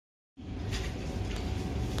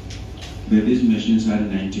that these machines had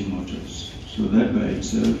 19 motors. So that by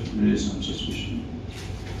itself raised some suspicion.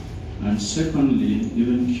 And secondly,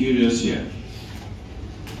 even curious here,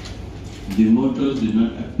 the motors did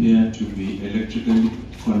not appear to be electrically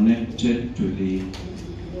connected to the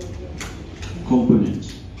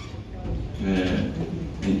components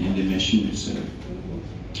in the machine itself.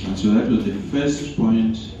 And so that was the first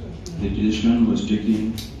point the decision was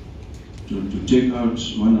taken to take out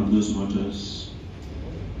one of those motors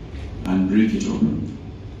and break it open.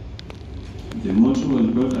 The motor was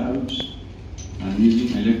brought out, and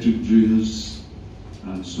using electric drills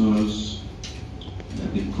and saws,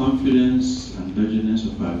 the confidence and dodginess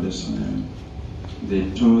of our personnel, they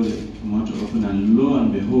tore the motor open, and lo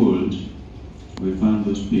and behold, we found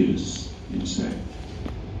those pills inside.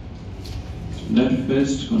 That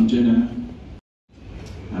first container,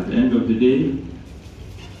 at the end of the day,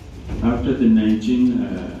 after the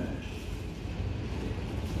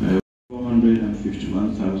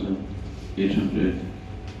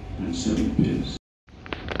 451,807 pills,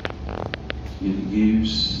 it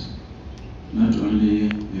gives not only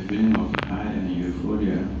a feeling of high and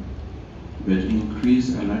euphoria, but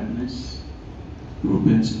increased alertness,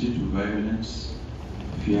 propensity to violence,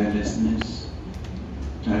 fearlessness,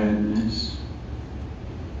 tiredness.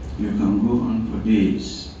 You can go on for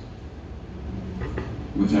days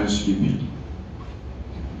without sleeping.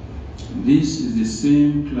 This is the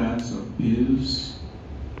same class of pills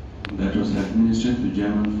that was administered to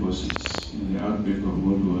German forces in the outbreak of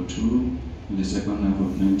World War II in the second half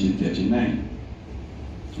of 1939,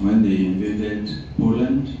 when they invaded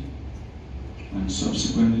Poland and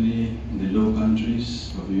subsequently the Low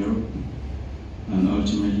Countries of Europe and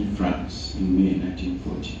ultimately France in May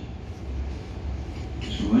 1940.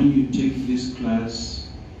 So when you take this class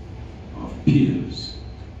of pills,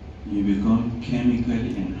 you become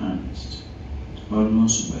chemically enhanced,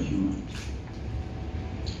 almost superhuman.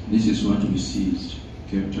 This is what we seized,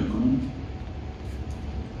 captured on.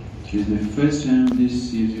 It is the first time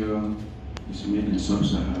this seizure is made in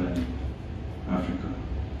sub-Saharan Africa.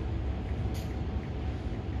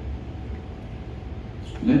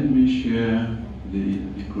 Let me share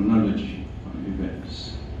the chronology of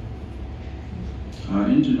events. Our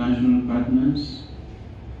international partners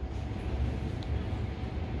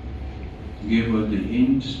gave us the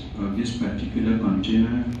hint of this particular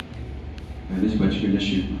container, this particular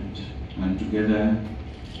shipment, and together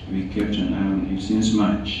we kept an eye on it since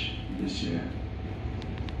March this year.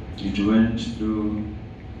 It went through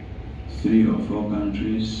 3 or 4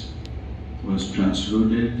 countries, was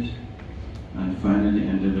transloaded, and finally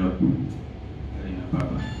ended up in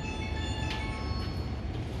Apapa.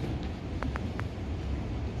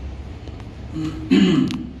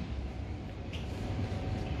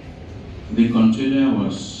 The container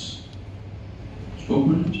was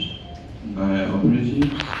opened by operatives in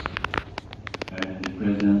the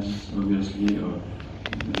presence, obviously, of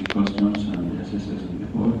the customs and the SSS in the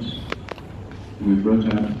port. We brought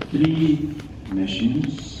out 3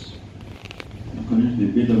 machines. According to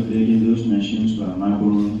the bill of lading, those machines were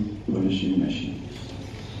marble polishing machines.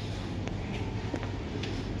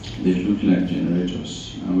 They look like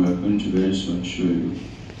generators, and we're going to very soon show you.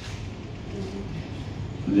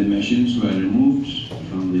 The machines were removed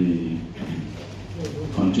from the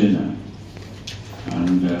container,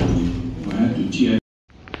 and we had to tear.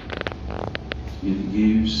 It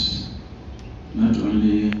gives not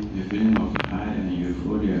only a feeling of high and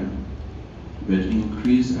euphoria, but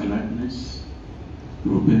increased alertness,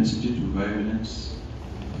 propensity to violence,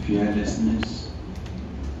 fearlessness,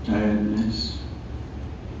 tiredness.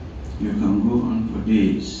 You can go on for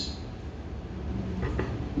days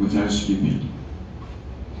without sleeping.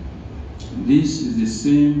 This is the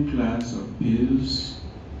same class of pills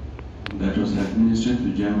that was administered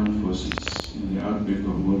to German forces in the outbreak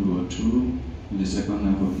of World War II in the second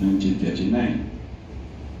half of 1939,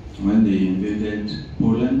 when they invaded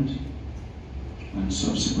Poland and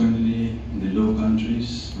subsequently the Low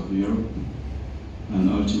Countries of Europe and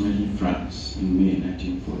ultimately France in May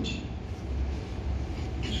 1940.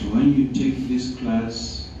 So when you take this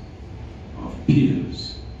class of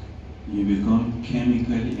pills, you become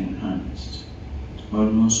chemically enhanced,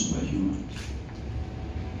 almost superhuman.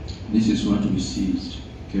 This is what we seized,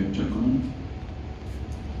 captured on.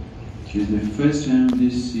 It is the first time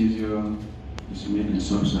this seizure is made in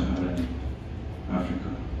sub-Saharan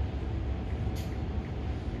Africa.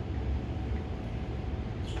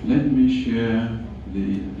 Let me share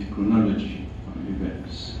the chronology of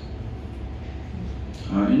events.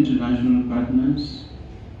 Our international partners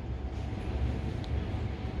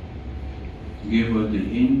gave us the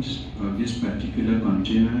hint of this particular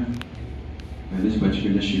container, this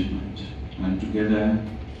particular shipment, and together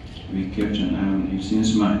we kept an eye on it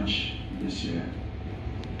since March this year.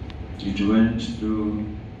 It went through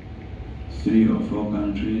 3 or 4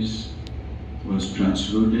 countries, was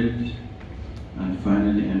transloaded, and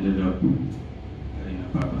finally ended up in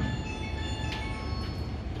Apapa.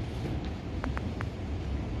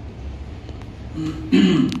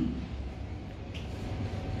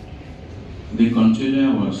 The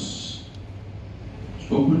container was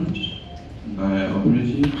opened by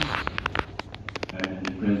operatives in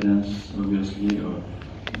the presence, obviously, of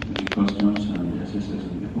the customs and the SSS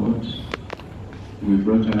in the port. We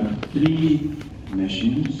brought out 3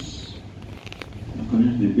 machines.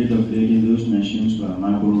 According to the bill of lading, those machines were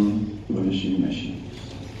marble polishing machines.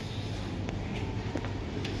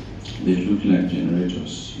 They look like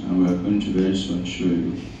generators, and we are going to very soon show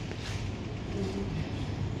you.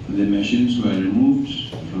 The machines were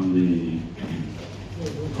removed from the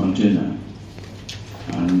container,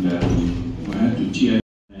 and we had to tear,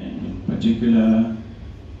 in particular,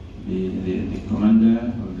 the commander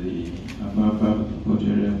of the Apapa port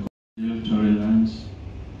area, tolerance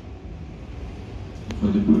for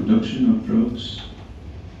the production of drugs,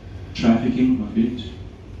 trafficking of it,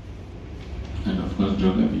 and of course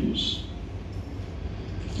drug abuse.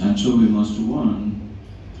 And so we must warn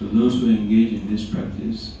to those who engage in this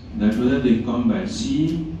practice that whether they come by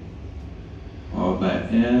sea or by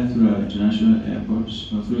air through our international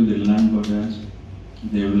airports or through the land borders,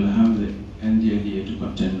 they will have the NDLEA to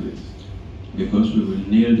contend with, because we will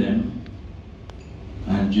nail them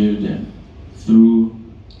and jail them through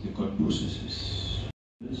the court processes.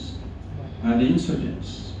 These are the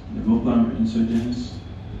insurgents, the Buba Marwa insurgents,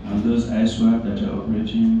 and those ISWAP that are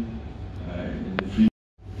operating in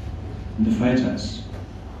the fighters.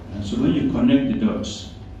 And so when you connect the dots,